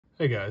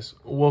Hey guys,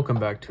 welcome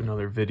back to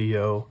another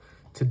video.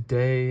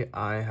 Today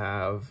I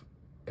have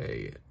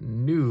a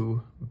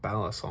new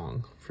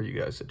balisong for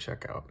you guys to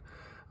check out.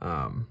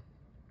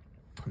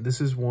 This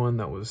is one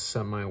that was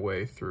sent my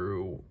way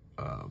through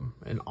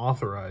an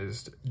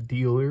authorized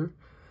dealer.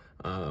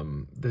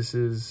 This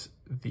is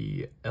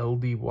the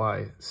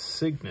LDY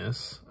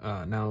Cygnus.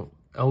 Now,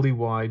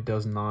 LDY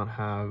does not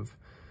have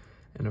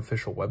an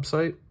official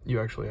website. You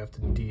actually have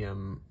to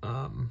DM,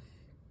 I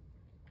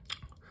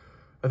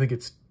think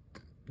it's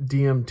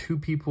DM two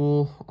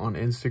people on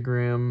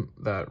Instagram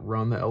that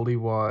run the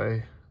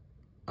LDY,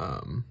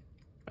 and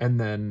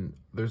then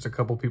there's a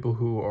couple people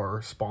who are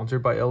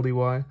sponsored by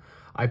LDY.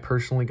 I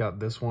personally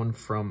got this one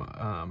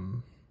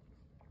from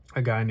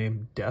a guy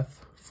named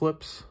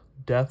Deaths_Flips.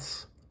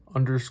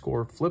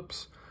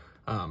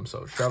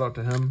 So shout out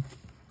to him.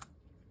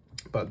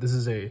 But this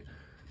is a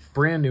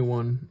brand new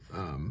one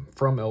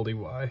from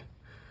LDY,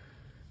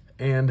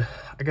 and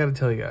I gotta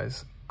tell you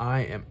guys, I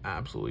am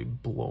absolutely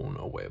blown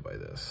away by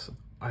this.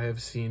 I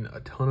have seen a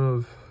ton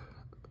of,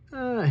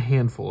 a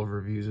handful of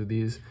reviews of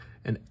these,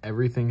 and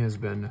everything has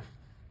been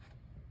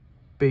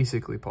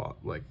basically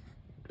like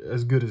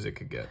as good as it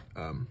could get.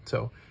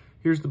 So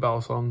here's the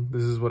balisong.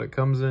 This is what it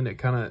comes in.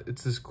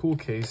 It's this cool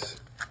case.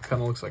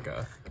 Kind of looks like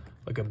a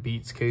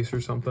Beats case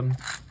or something.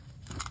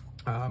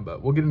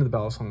 But we'll get into the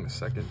balisong in a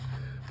second.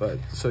 But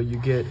so you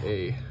get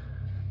a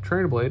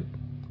trainer blade,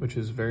 which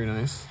is very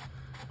nice.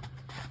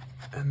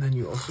 And then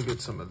you also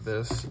get some of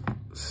this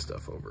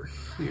stuff over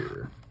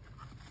here.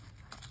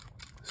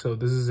 So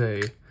this is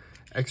a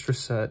extra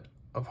set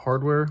of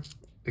hardware.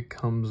 It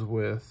comes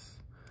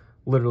with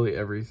literally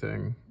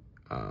everything,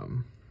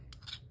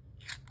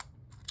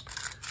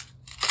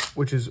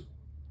 which is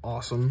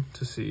awesome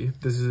to see.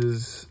 This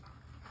is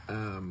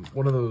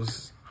one of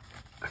those,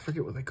 I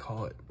forget what they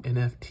call it,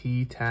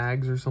 NFT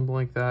tags or something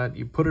like that.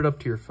 You put it up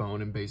to your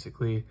phone and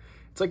basically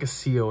it's like a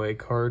COA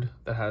card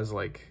that has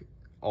like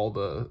all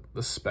the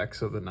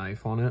specs of the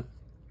knife on it,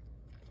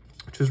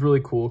 which is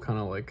really cool, kind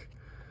of like,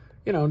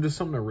 you know, just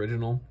something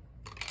original.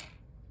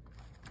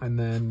 And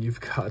then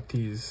you've got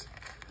these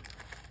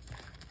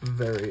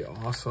very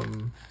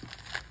awesome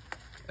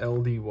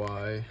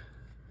LDY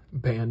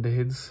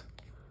band-aids,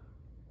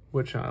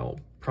 which I'll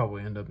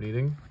probably end up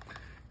needing.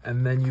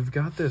 And then you've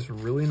got this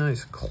really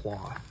nice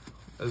cloth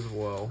as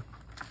well,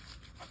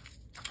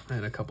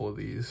 and a couple of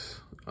these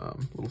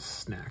little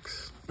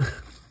snacks.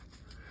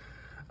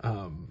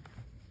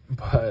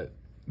 But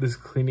this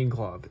cleaning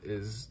cloth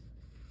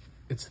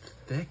it's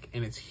thick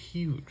and it's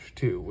huge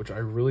too, which I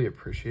really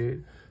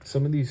appreciate.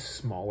 Some of these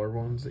smaller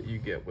ones that you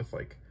get with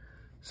like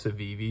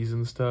Civivis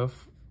and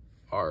stuff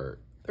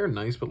they're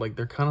nice, but like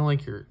they're kind of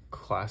like your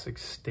classic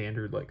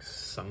standard like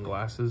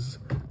sunglasses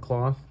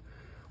cloth,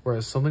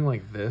 whereas something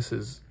like this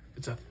it's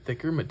a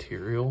thicker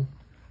material,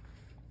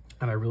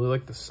 and I really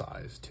like the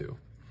size too.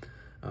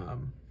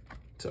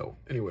 So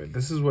anyway,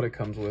 this is what it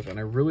comes with, and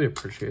I really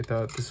appreciate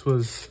that. This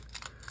was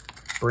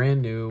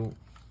brand new.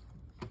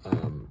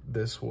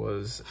 This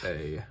was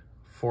a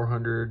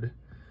 $460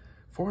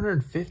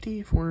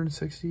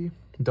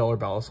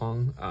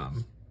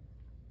 balisong.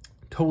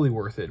 Totally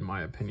worth it in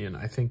my opinion.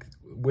 I think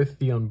with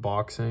the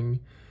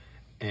unboxing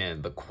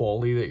and the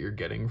quality that you're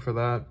getting for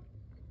that,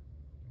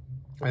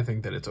 I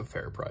think that it's a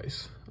fair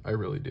price. I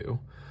really do.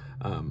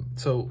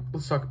 So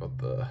let's talk about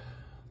the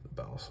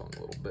balisong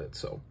a little bit.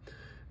 So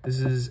this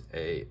is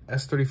a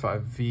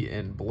S35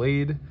 VN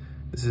blade.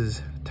 This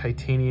is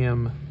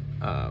titanium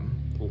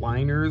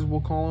liners,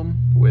 we'll call them,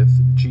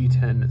 with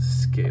G10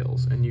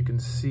 scales, and you can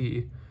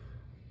see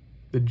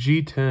the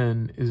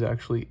G10 is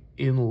actually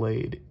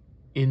inlaid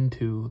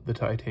into the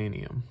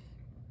titanium.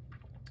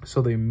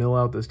 So they mill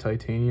out this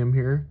titanium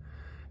here,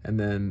 and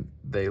then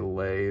they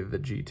lay the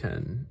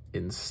G10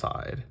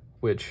 inside,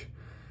 which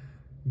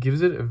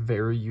gives it a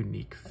very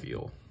unique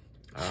feel.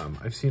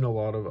 I've seen a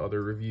lot of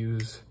other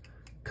reviews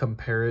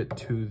compare it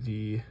to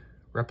the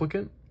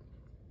replicant,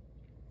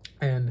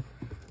 and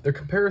their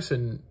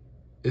comparison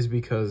is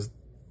because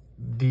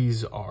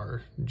these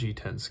are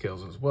G10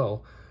 scales as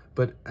well,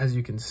 but as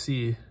you can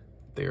see,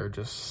 they are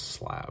just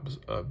slabs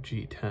of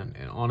G10,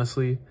 and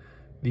honestly,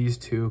 these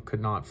two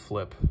could not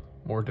flip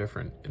more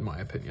different in my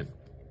opinion.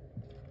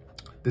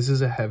 This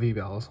is a heavy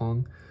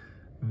balisong.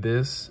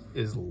 This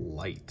is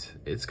light.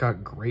 It's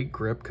got great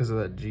grip because of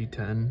that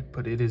G10,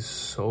 but it is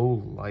so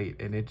light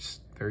and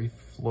it's very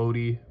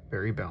floaty,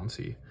 very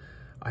bouncy.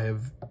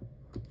 I've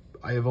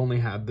only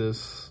had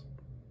this,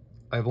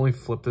 I've only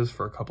flipped this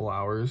for a couple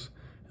hours,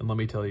 and let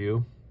me tell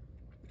you,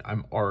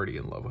 I'm already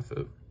in love with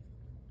it.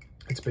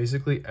 It's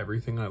basically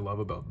everything I love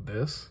about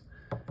this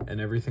and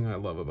everything I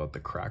love about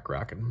the crack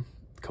rack and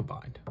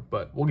combined,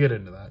 but we'll get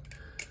into that.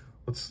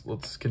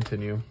 Let's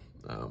continue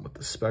with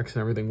the specs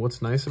and everything.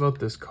 What's nice about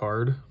this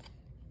card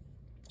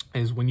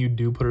is when you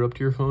do put it up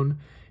to your phone,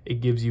 it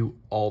gives you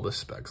all the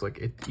specs. Like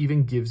it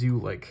even gives you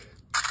like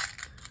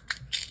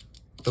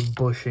the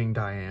bushing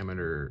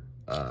diameter,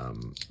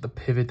 the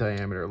pivot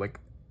diameter, like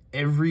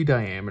every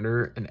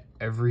diameter and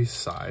every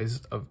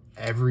size of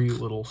every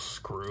little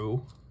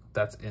screw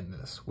that's in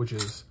this, which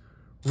is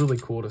really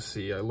cool to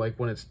see. I like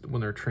when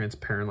they're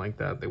transparent like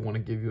that. They want to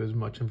give you as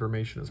much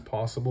information as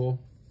possible.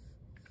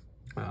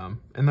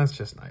 And that's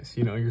just nice.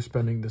 You know, you're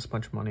spending this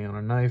much money on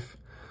a knife,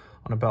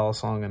 on a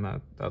balisong,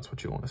 and that's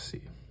what you want to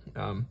see.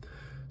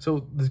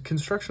 So the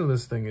construction of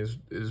this thing is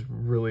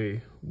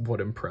really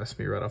what impressed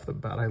me right off the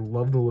bat. I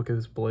love the look of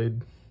this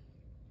blade.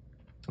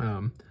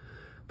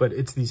 But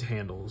it's these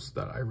handles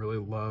that I really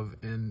love,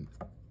 and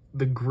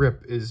the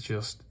grip is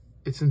just,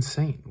 it's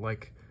insane.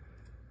 Like,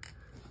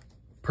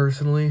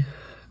 personally,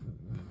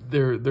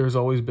 there's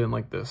always been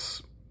like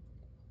this,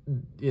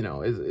 you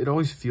know, it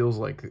always feels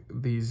like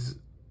these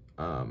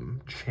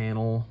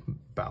channel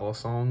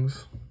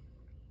balisongs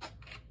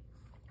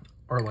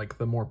are like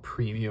the more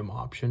premium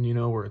option, you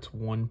know, where it's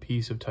one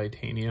piece of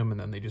titanium and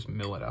then they just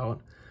mill it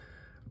out.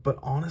 But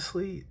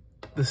honestly,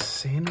 the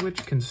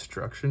sandwich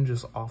construction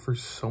just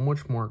offers so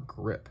much more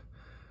grip,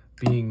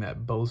 being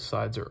that both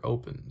sides are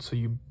open. So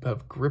you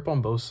have grip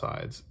on both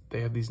sides.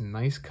 They have these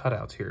nice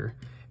cutouts here,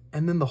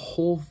 and then the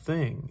whole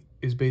thing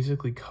is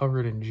basically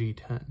covered in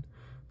G10.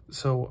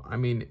 So, I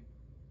mean,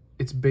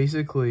 it's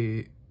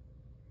basically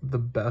the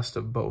best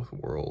of both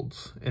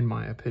worlds, in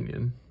my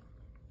opinion.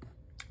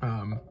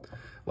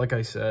 Like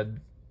I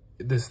said,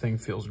 this thing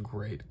feels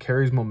great.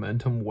 Carries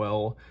momentum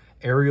well.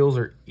 Aerials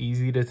are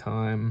easy to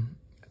time.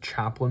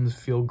 Chaplains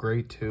feel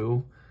great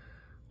too.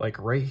 Like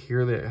right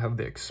here, they have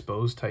the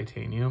exposed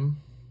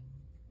titanium,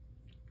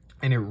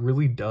 and it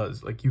really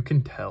does. Like, you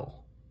can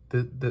tell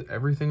that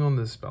everything on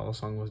this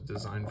balisong was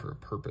designed for a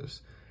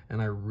purpose,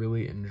 and I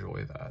really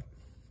enjoy that.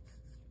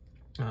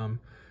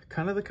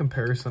 Kind of the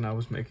comparison I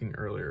was making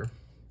earlier.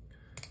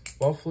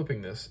 While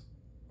flipping this,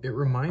 it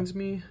reminds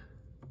me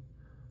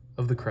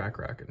of the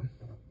Crack-Racken.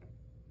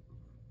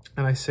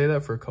 And I say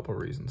that for a couple of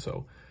reasons.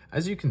 So,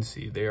 as you can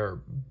see, they are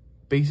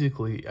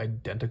basically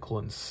identical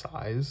in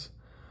size.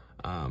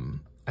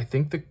 I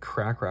think the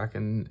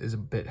Crack-Racken is a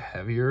bit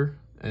heavier,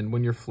 and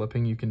when you're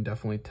flipping, you can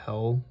definitely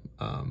tell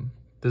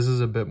this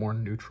is a bit more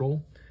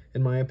neutral,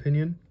 in my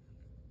opinion.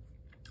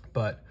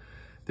 But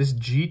this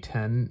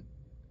G10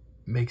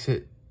 makes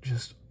it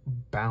just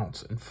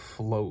bounce and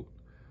float.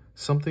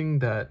 Something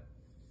that,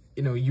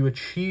 you know, you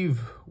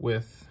achieve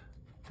with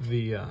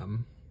the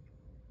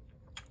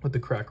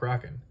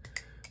Crack-Racken,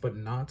 but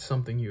not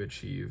something you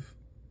achieve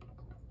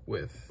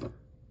with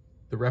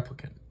the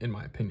Replicant, in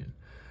my opinion.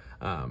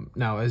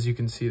 Now, as you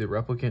can see, the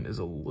Replicant is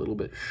a little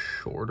bit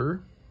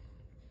shorter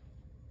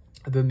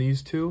than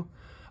these two,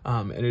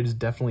 and it is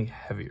definitely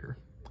heavier.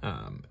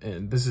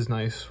 And this is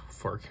nice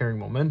for carrying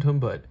momentum,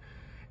 but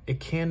it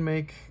can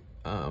make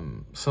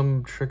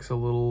some tricks a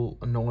little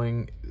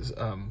annoying.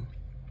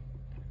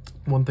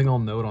 One thing I'll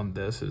note on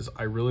this is the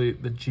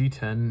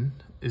G10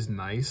 is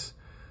nice,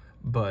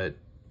 but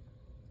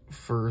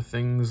for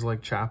things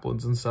like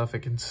chaplains and stuff, it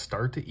can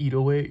start to eat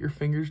away at your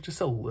fingers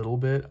just a little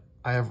bit.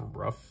 I have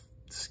rough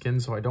skin,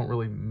 so I don't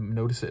really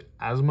notice it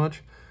as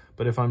much,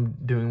 but if I'm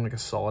doing like a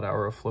solid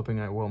hour of flipping,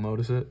 I will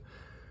notice it.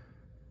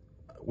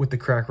 With the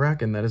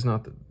Crack-Racken, that is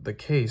not the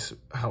case.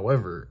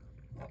 However,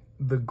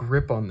 the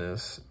grip on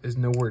this is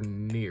nowhere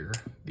near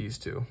these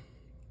two.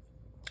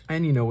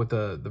 And, you know, with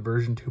the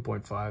version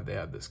 2.5, they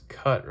have this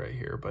cut right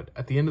here, but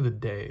at the end of the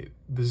day,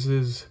 this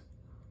is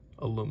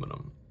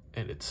aluminum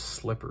and it's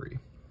slippery.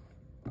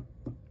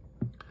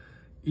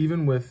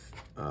 Even with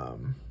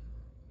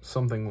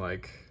something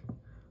like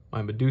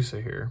my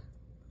Medusa here,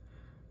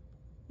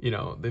 you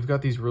know, they've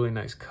got these really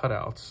nice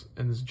cutouts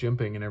and this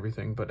jimping and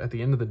everything, but at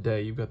the end of the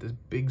day, you've got this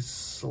big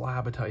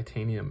slab of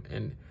titanium,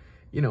 and,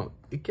 you know,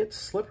 it gets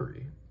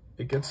slippery.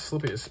 It gets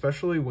slippy,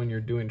 especially when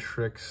you're doing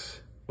tricks,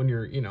 when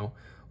you're, you know,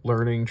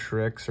 learning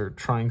tricks or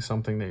trying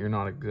something that you're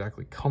not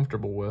exactly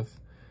comfortable with.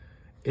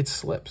 It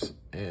slips.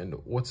 And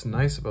what's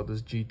nice about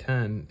this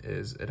G10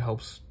 is it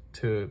helps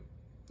to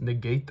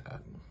negate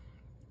that.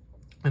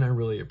 And I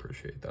really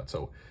appreciate that.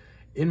 So,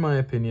 in my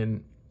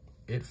opinion,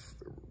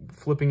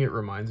 flipping it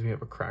reminds me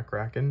of a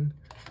Crack-Racken,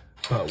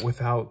 but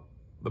without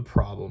the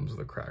problems of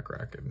the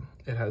Crack-Racken.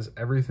 It has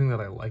everything that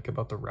I like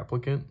about the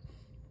Replicant,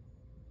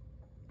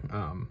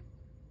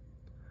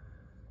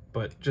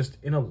 but just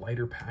in a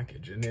lighter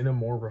package and in a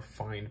more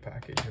refined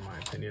package, in my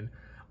opinion.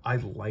 I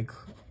like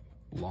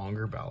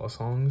longer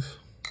balisongs,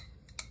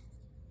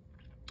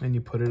 and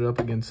you put it up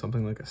against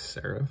something like a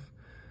Seraph,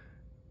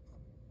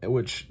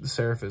 which the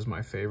Seraph is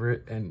my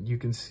favorite, and you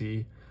can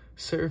see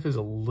Seraph is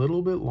a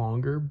little bit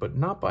longer, but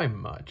not by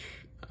much.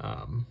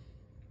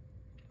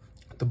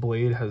 The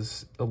blade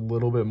has a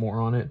little bit more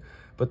on it,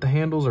 but the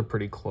handles are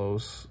pretty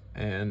close,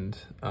 and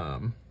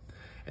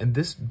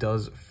this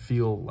does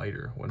feel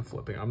lighter when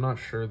flipping. I'm not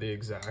sure the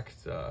exact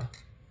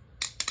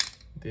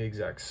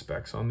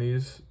specs on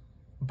these,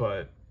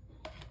 but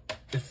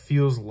it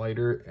feels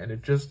lighter, and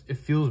it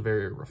feels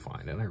very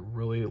refined, and I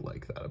really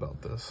like that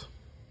about this.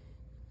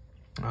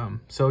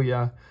 So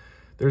yeah,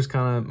 there's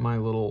kind of my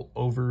little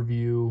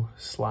overview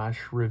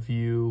 /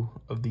 review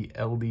of the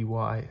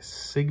LDY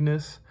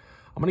Cygnus.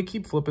 I'm going to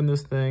keep flipping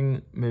this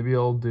thing. Maybe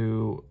I'll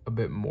do a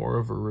bit more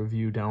of a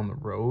review down the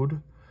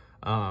road.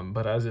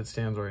 But as it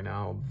stands right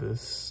now,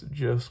 this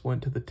just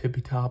went to the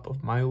tippy top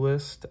of my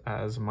list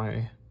as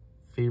my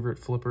favorite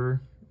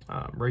flipper,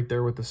 right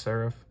there with the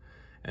Seraph.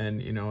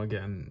 And, you know,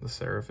 again, the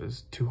Seraph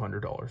is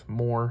 $200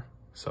 more.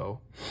 So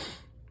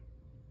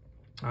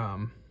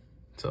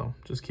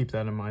just keep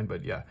that in mind.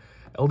 But yeah,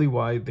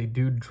 LDY, they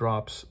do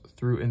drops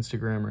through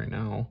Instagram right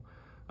now.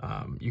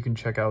 You can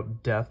check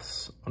out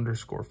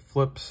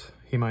deaths_flips.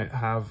 He might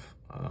have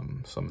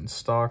some in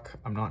stock,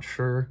 I'm not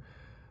sure,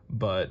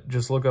 but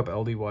just look up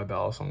LDY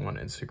balisong on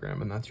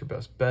Instagram, and that's your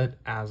best bet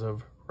as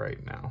of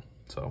right now.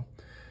 So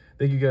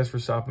thank you guys for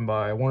stopping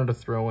by. I wanted to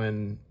throw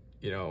in,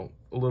 you know,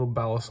 a little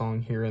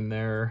balisong here and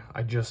there.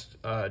 I just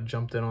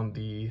jumped in on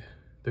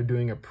they're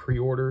doing a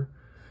pre-order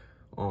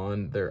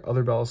on their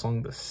other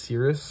balisong, the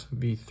Cirrus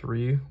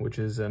V3, which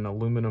is an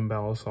aluminum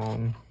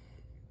balisong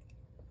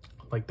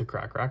like the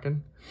Crack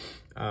Rackin'.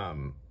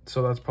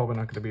 So that's probably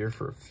not going to be here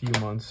for a few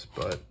months,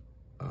 but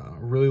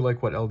really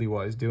like what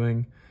LDY is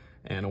doing,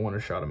 and I want to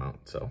shout them out.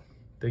 So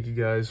thank you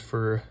guys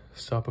for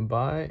stopping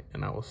by,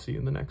 and I will see you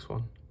in the next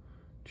one.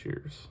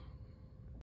 Cheers.